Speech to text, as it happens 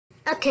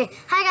Okay,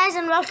 hi guys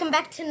and welcome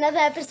back to another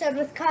episode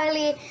with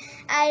Carly.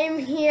 I am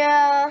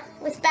here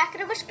with Back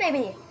of the Bush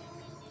Baby.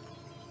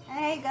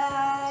 Hey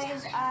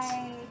guys,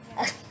 I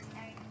just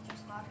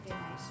logged in.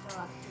 I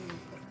still have to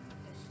put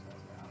this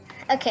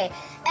over. Okay,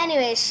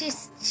 anyway, she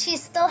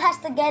still has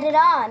to get it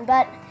on,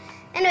 but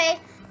anyway,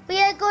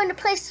 we are going to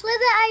play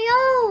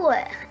Slither.io,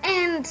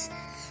 and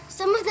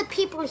some of the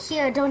people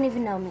here don't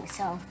even know me,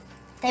 so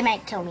they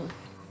might kill me.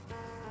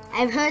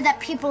 I've heard that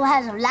people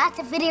have lots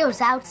of videos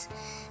out,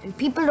 and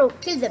people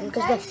don't kill them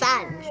because they're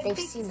fans. They've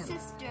seen them.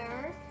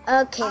 Sister,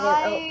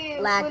 Okay,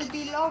 lag. will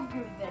be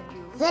longer than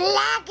you. The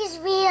lag is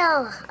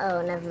real.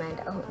 Oh, never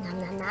mind. Oh, nom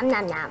nom nom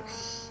nom nom.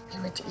 I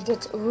want to eat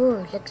it.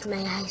 Ooh, look at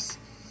my eyes.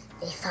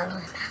 They follow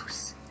the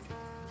mouse.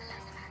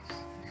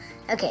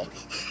 Okay,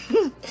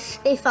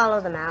 they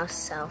follow the mouse.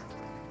 So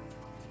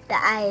the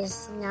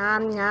eyes,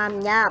 nom nom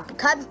nom.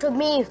 Come to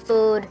me,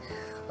 food.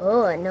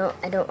 Oh no,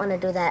 I don't want to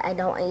do that. I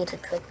don't want you to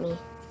trick me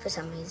for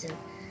some reason.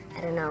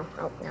 I don't know.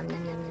 Oh, nom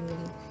nom nom nom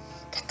nom.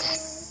 Get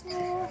this.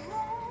 Nom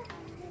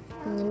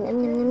nom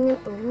nom nom nom.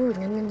 Ooh,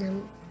 nom nom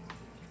nom.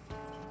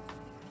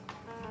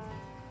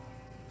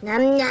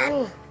 Nom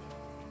nom.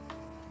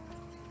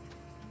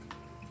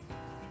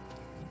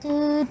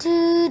 Do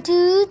do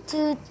do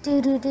do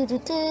do do do do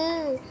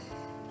do.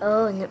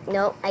 Oh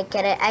no, I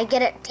get it. I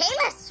get it.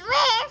 Taylor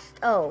Swift.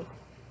 Oh.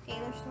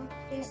 Taylor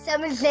Swift.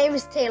 Someone's name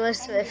is Taylor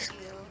Swift.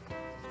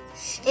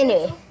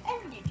 Anyway.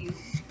 You.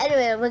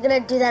 Anyway, we're gonna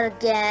do that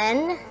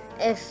again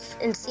and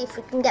see if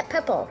we can get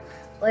purple.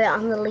 We're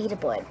on the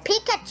leaderboard.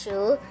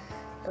 Pikachu.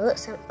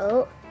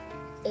 Oh,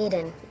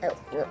 Aiden. Oh,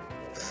 no.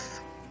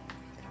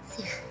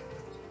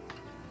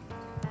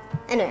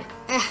 Anyway,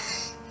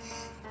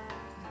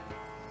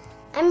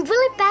 I'm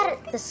really bad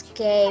at this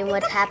game.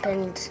 What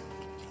happened?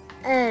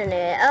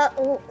 Anyway,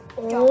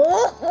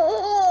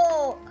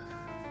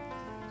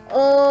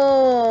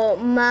 oh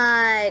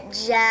my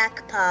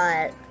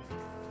jackpot.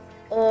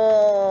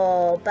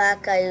 Oh,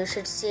 Becca, you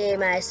should see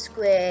my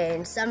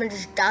screen. Someone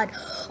just died.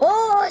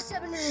 Oh,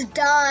 someone just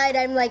died.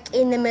 I'm like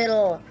in the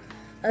middle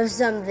of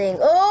something.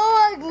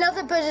 Oh,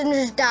 another person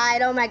just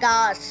died. Oh my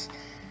gosh.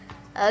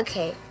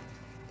 Okay.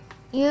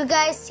 You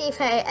guys see if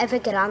I ever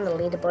get on the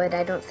leaderboard.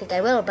 I don't think I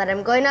will, but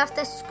I'm going off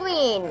the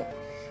screen.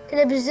 Because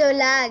I'm so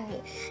lag.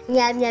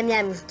 Yum, yum,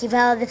 yum. Give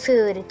all the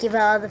food. Give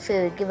all the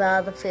food. Give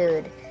all the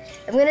food.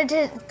 I'm going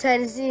to try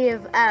to see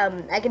if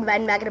I can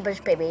find Back of the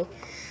Bush Baby.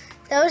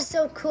 That was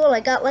so cool. I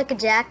got like a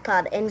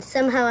jackpot, and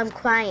somehow I'm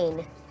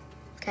crying.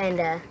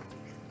 Kinda.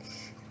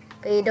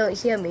 But you don't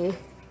hear me.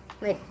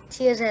 My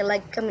tears are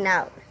like coming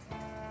out.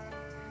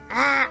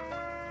 Ah!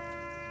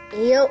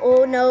 Ew,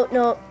 oh no,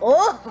 no.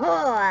 Oh!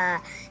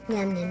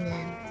 Yum, yum,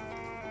 yum.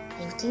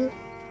 Thank you.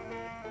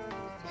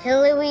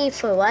 Hillary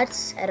for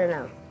what? I don't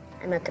know.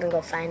 I'm not gonna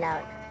go find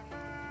out.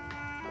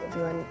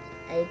 Everyone,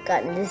 I've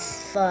gotten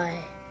this far.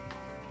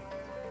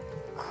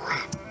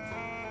 Quack.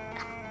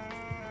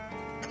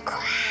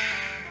 Quack.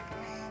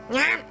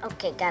 Yum.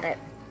 Okay, got it.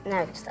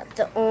 Now I can stop.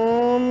 The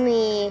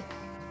only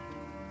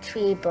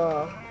tree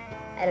ball.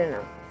 I don't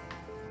know.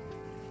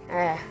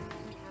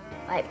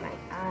 Wipe my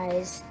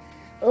eyes.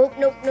 Oh,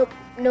 nope, nope,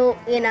 no.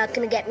 You're not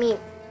gonna get me.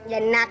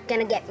 You're not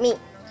gonna get me.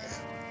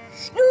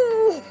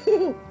 No!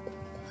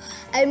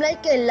 I'm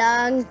like a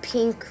long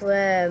pink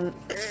worm.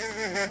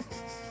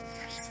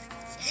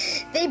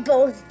 They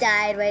both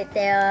died right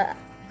there.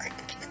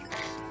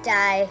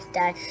 Die,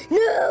 die.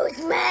 No,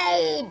 it's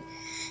mine!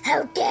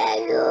 How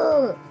dare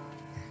you!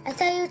 I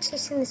thought you were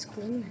chasing this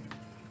green one.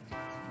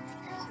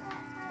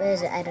 Where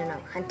is it? I don't know.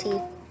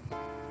 Hunty?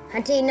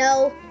 Hunty,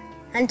 no!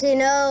 Hunty,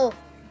 no!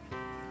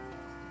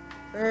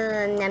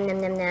 Nom nom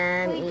nom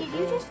nom. Wait, did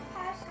you just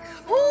pass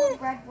the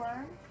red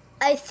worm?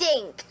 I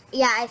think.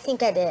 Yeah, I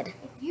think I did. If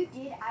you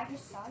did, I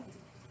just saw you.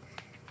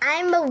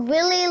 I'm a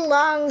really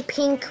long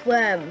pink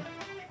worm.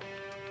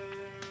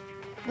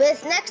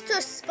 With next to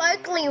a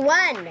sparkly one.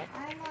 I'm a little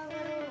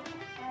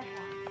red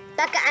one.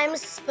 Becca, I'm a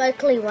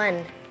sparkly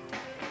one.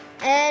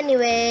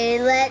 Anyway,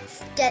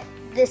 let's get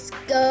this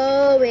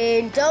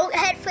going. Don't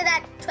head for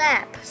that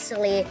trap,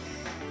 silly.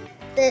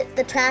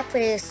 The trap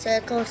where you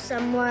circle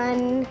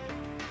someone.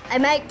 I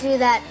might do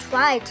that.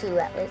 Try to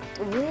at least.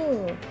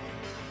 Ooh.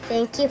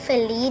 Thank you for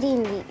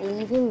leaving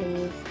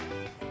these.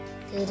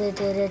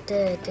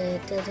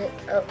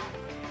 Oh.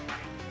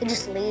 You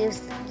just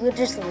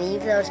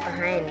leave those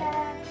behind.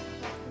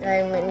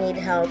 I need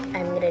help.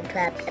 I'm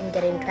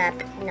getting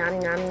trapped. Nom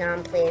nom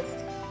nom, please.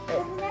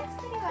 Well, the next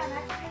video, I'm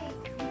actually, you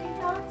can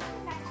tell it's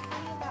the next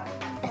video that we're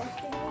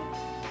posting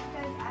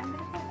because I'm going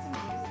to put some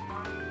music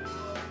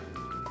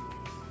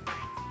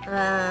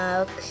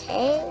on.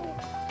 Okay.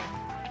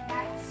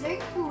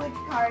 Sing to it,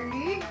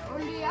 Carly.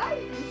 Only I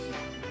do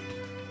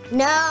sing.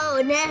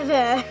 No,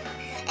 never.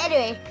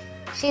 Anyway,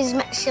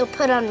 she'll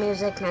put on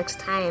music next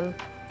time.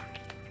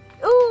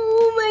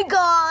 Oh my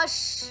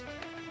gosh!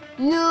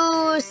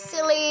 You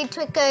silly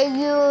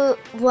tricker,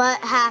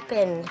 what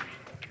happened?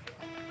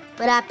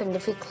 What happened?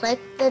 If you click,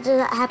 did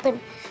it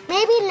happen?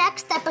 Maybe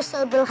next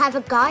episode we'll have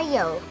a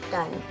Gaio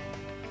done.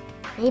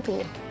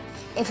 Maybe.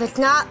 If it's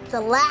not,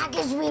 the lag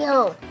is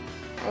real.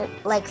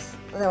 like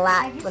the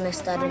lap when I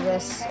started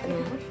this.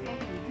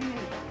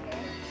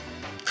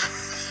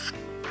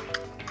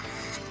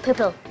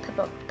 Purple.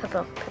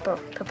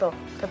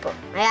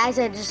 My eyes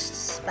are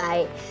just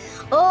spy.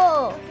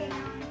 Oh!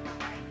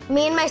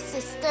 Me and my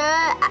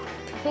sister,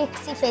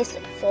 Pixie Face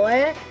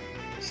 4,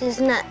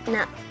 she's not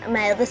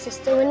my other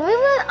sister. When we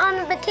were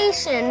on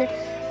vacation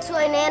to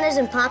our nanas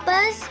and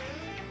papas,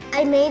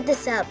 I made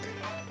this up.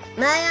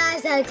 My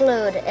eyes are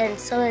glued, and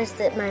so is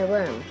my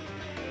worm.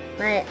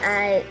 My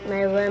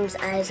worm's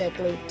eyes are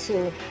glued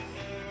too.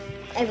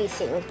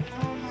 Everything.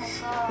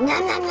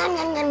 Nom nom nom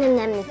nom nom nom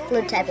nom.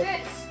 Glued to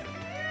everything.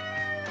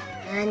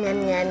 Nom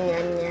nom nom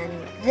nom nom.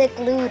 They're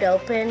glued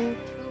open.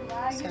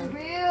 So.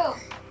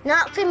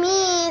 Not for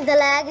me. The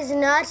lag is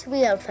not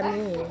real for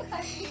me.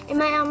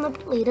 Am I on the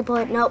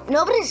leaderboard? Nope.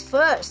 Nobody's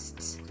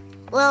first.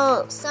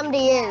 Well,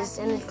 somebody is,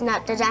 and it's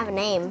not. Does it have a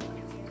name?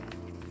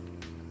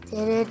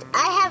 I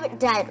haven't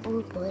died.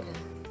 Ooh, boy.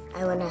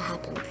 I wonder what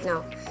happened.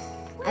 No.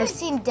 I've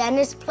seen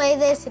Dennis play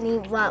this, and he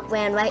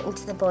ran right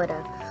into the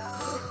border.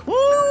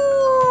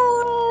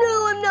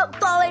 No, I'm not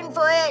falling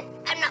for it.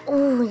 I'm not.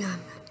 Ooh, no.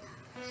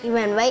 He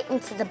ran right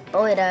into the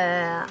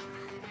border.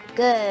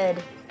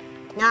 Good.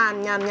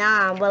 Nom, nom,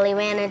 nom. Well, he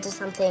ran into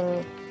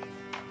something.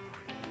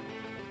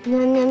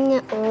 Nom, nom,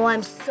 nom. Oh,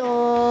 I'm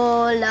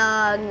so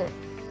long.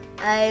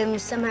 I'm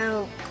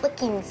somehow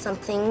clicking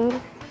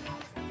something.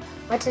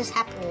 What is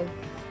happening?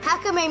 How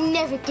come I'm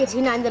never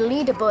getting on the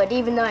leaderboard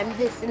even though I'm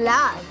this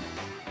long?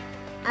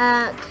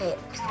 Okay.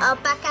 Oh,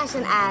 back as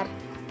an ad.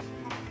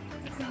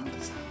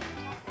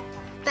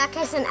 Back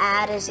as an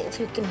ad is if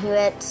you can hear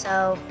it,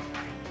 so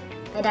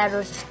my dad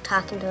was just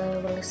talking to her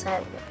really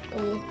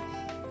silently.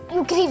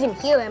 You could even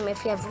hear him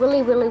if you have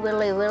really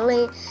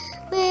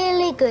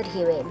good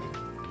hearing.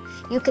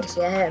 You could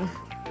hear him.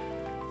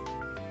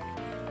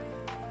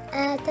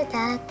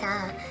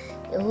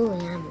 Ooh,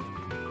 yum.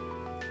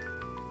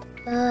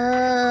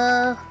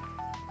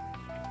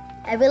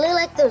 I really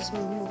like those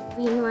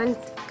green ones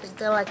because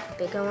they're like the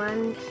bigger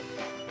ones.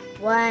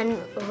 Where's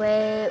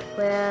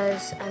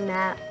a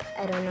map?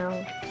 I don't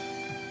know.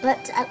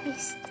 But at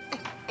least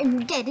I'm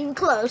getting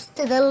close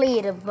to the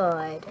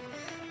leaderboard.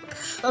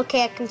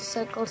 Okay, I can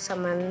circle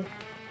someone.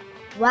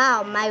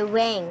 Wow, my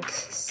rank,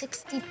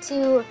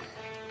 62.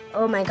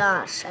 Oh my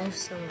gosh, I have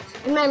so much.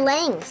 And my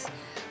length.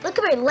 Look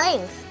at my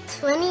length,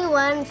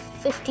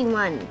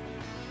 2151.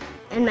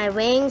 And my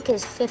rank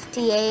is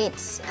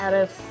 58 out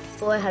of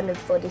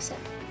 447.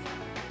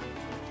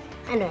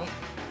 Anyway,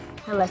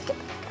 now let's get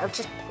back. I'll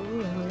just,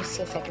 let me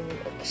see if I can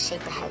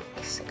shape a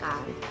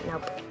hexagon.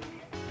 Nope.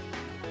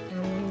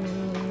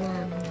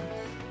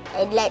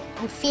 And let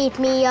you feed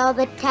me all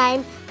the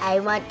time. I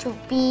want to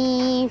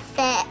be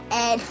fed.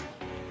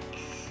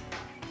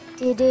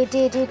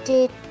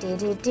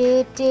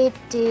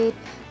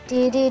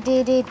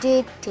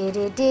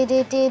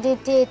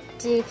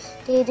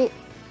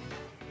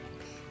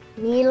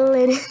 Needle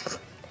in it.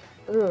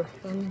 Ooh,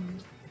 yum.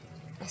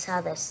 I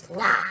saw this.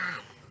 Nom.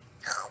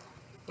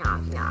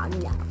 Nom, nom,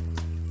 nom.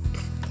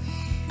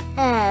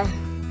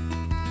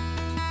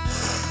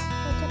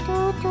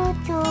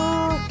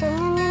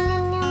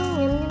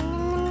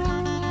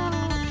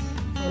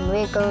 I'm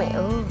wiggling.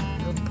 Oh,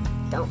 nope.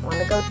 Don't want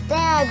to go there.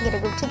 I'm going to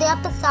go to the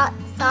opposite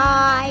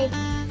side.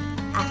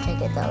 After I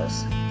get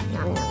those.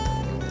 Nom, nom,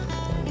 nom, nom,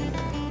 nom,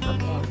 nom.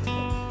 Okay.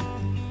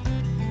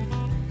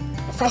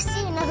 If I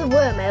see another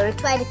worm, I will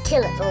try to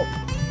kill it. Oh.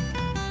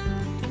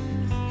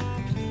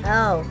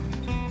 Oh.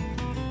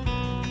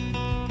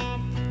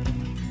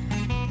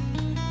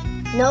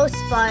 No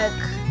spark.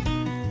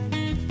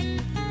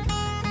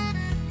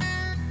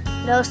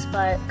 No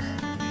spark.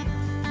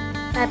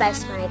 Bye-bye,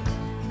 Spike.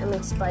 I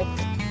mean, Spike.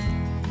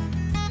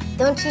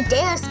 Don't you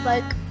dare,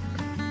 Spike.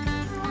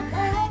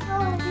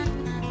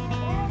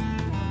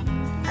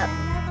 Oh.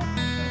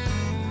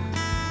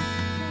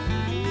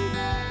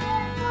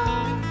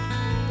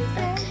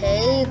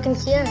 Okay, you can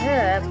hear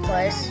her, of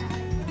course.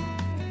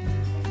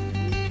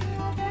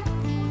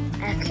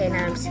 Okay,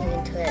 now I'm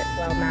singing to it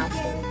while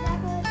mouthing.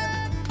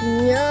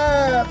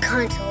 No,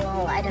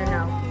 console, I don't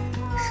know.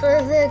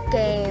 Further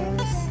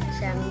games,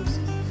 gems.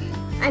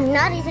 I'm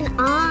not even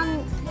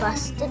on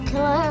Buster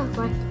Killer.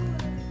 What?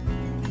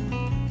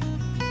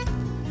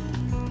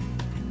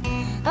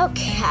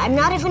 Okay, I'm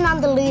not even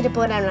on the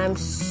leaderboard and I'm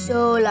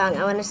so long.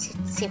 I want to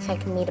see if I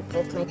can meet up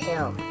with my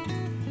tail.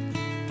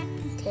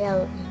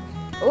 Tail.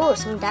 Oh,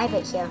 someone died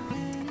right here.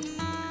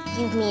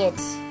 Give me it.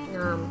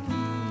 Nom.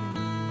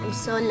 I'm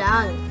so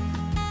long.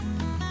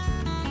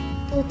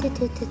 Nom,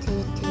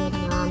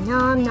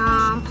 nom,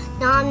 nom.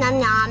 Nom, nom,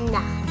 nom,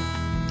 nom.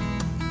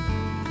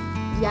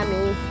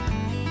 Yummy.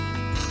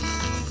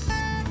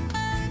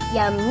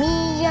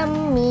 Yummy,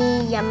 yummy,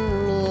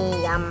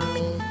 yummy,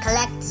 yummy.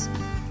 Collect.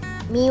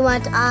 Me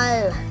want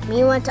all.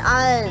 Me want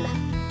all.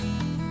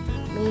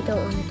 Me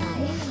don't want to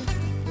die.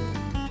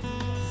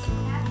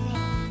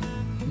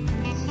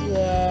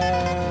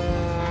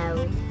 Yeah.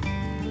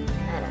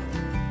 I don't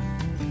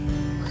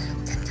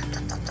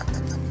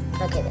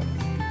know. Okay then.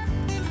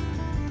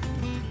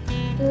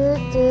 Do,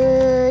 do,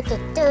 do,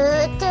 do,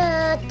 do,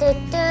 do,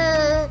 do.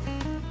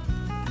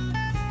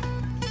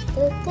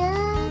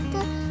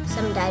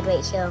 Someone died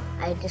right here.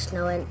 I just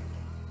know it.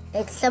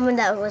 It's someone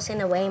that was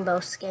in a rainbow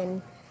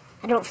skin.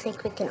 I don't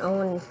think we can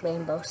own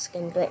rainbow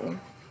skin right now.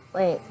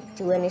 Wait,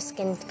 do any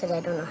skins because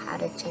I don't know how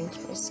to change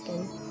my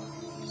skin.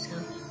 So.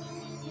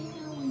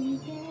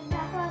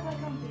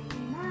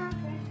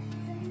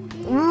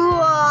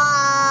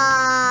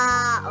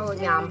 Oh,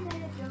 yum.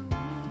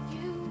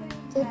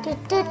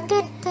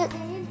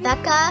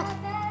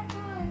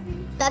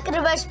 Becca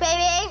the Bush,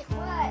 baby.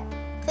 What?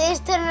 Please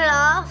turn it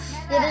off.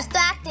 You're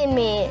distracting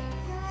me.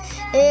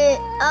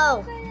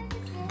 Oh.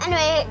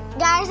 Anyway,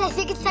 guys, I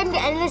think it's time to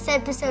end this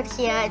episode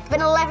here. It's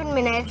been 11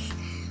 minutes.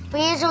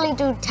 We usually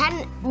do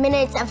 10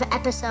 minutes of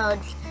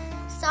episodes.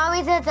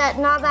 Sorry that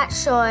not that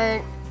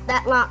short,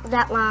 that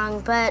long,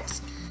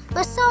 but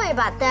we're sorry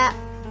about that.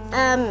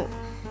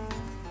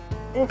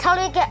 Until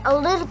we get a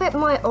little bit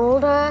more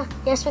older,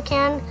 yes we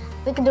can.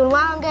 We can do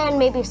longer and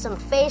maybe some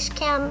face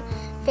cam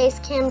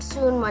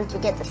soon once we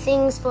get the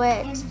things for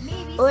it. And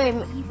maybe Or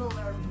some evil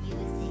or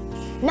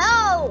music.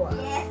 no!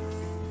 Yes.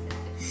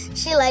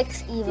 She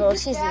likes evil.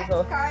 She's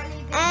evil.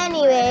 DiamondGamerCarly.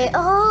 Anyway,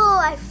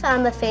 oh, I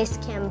found the face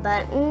cam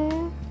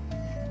button.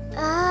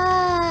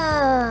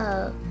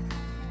 Oh.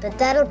 But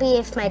that'll be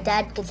if my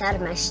dad gets out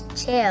of my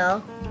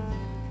chair.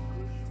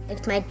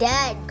 If my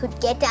dad could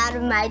get out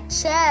of my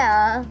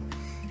chair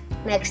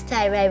next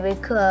time I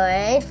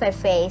record for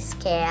face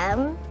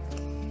cam.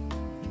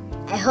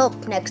 I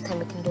hope next time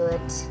we can do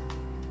it.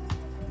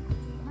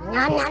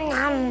 Nom nom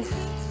nom.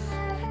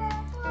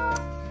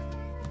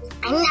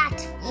 I'm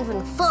not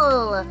even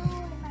full.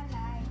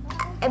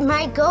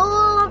 My goal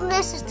on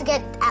this is to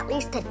get at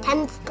least a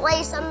 10th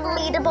place on the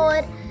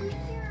leaderboard.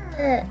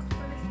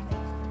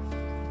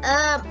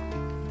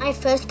 My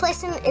first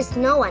place is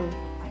no one.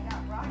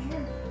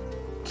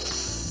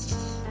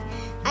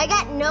 I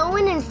got no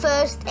one in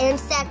first and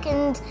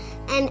second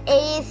and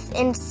 8th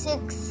and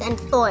 6th and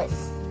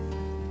 4th.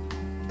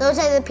 Those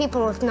are the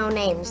people with no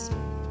names.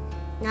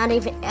 Not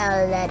even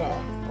a letter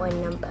or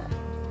number.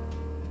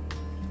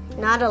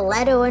 Not a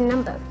letter or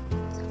number.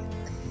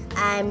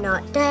 I'm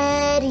not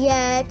dead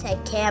yet. I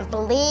can't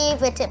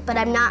believe it, but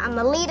I'm not on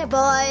the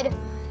leaderboard.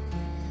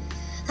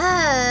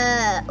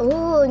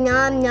 Ooh,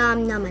 nom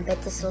nom nom. I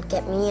bet this will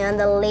get me on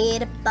the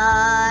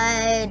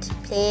leaderboard.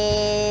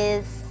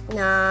 Please.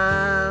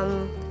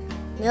 Nom.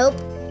 Nope.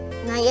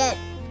 Not yet.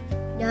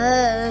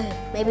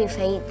 Maybe if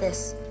I eat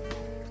this.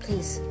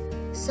 Please.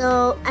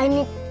 So I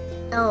need.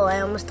 Oh, I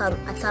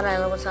thought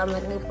I was on the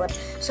leaderboard.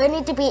 So I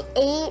need to be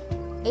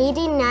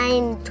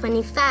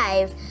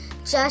 89.25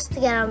 just to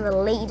get on the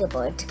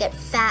leaderboard, to get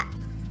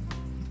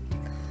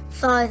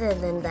farther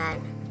than that.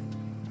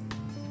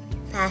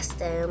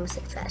 Faster, I almost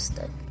said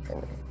faster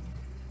than that.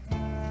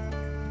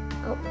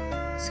 Oh,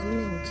 someone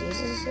named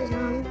Jesus is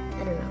on?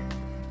 I don't know.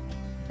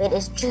 Wait,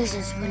 is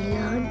Jesus really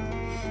on?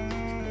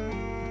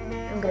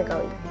 I'm gonna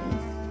go eat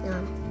these.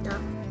 Nom,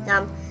 nom,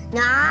 nom,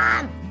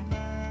 nom!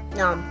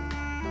 Nom.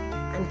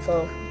 I'm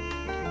full.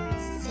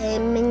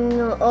 Salmon.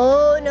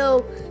 Oh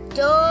no!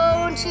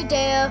 Don't you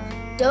dare!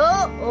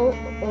 Don't! Oh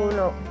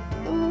no!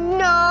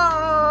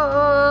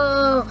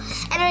 No!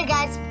 Anyway,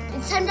 guys,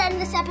 it's time to end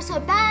this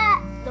episode. Bye.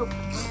 Nope.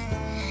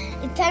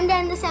 It's time to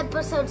end this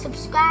episode.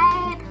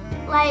 Subscribe,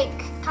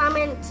 like,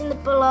 comment in the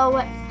below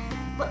what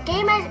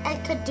game I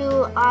could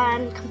do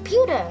on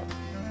computer,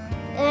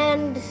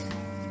 and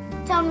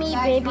tell me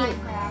Besides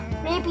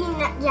maybe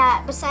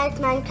not, besides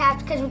Minecraft,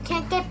 because we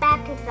can't get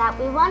back into that.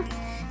 We once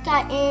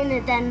got in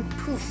and then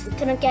poof, we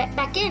couldn't get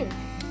back in.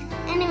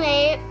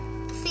 Anyway,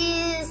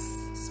 please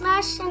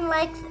smash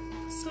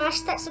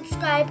that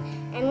subscribe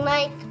and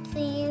like,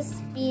 please.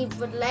 We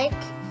would like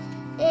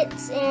it,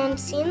 and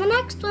see you in the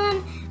next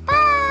one.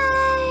 Bye.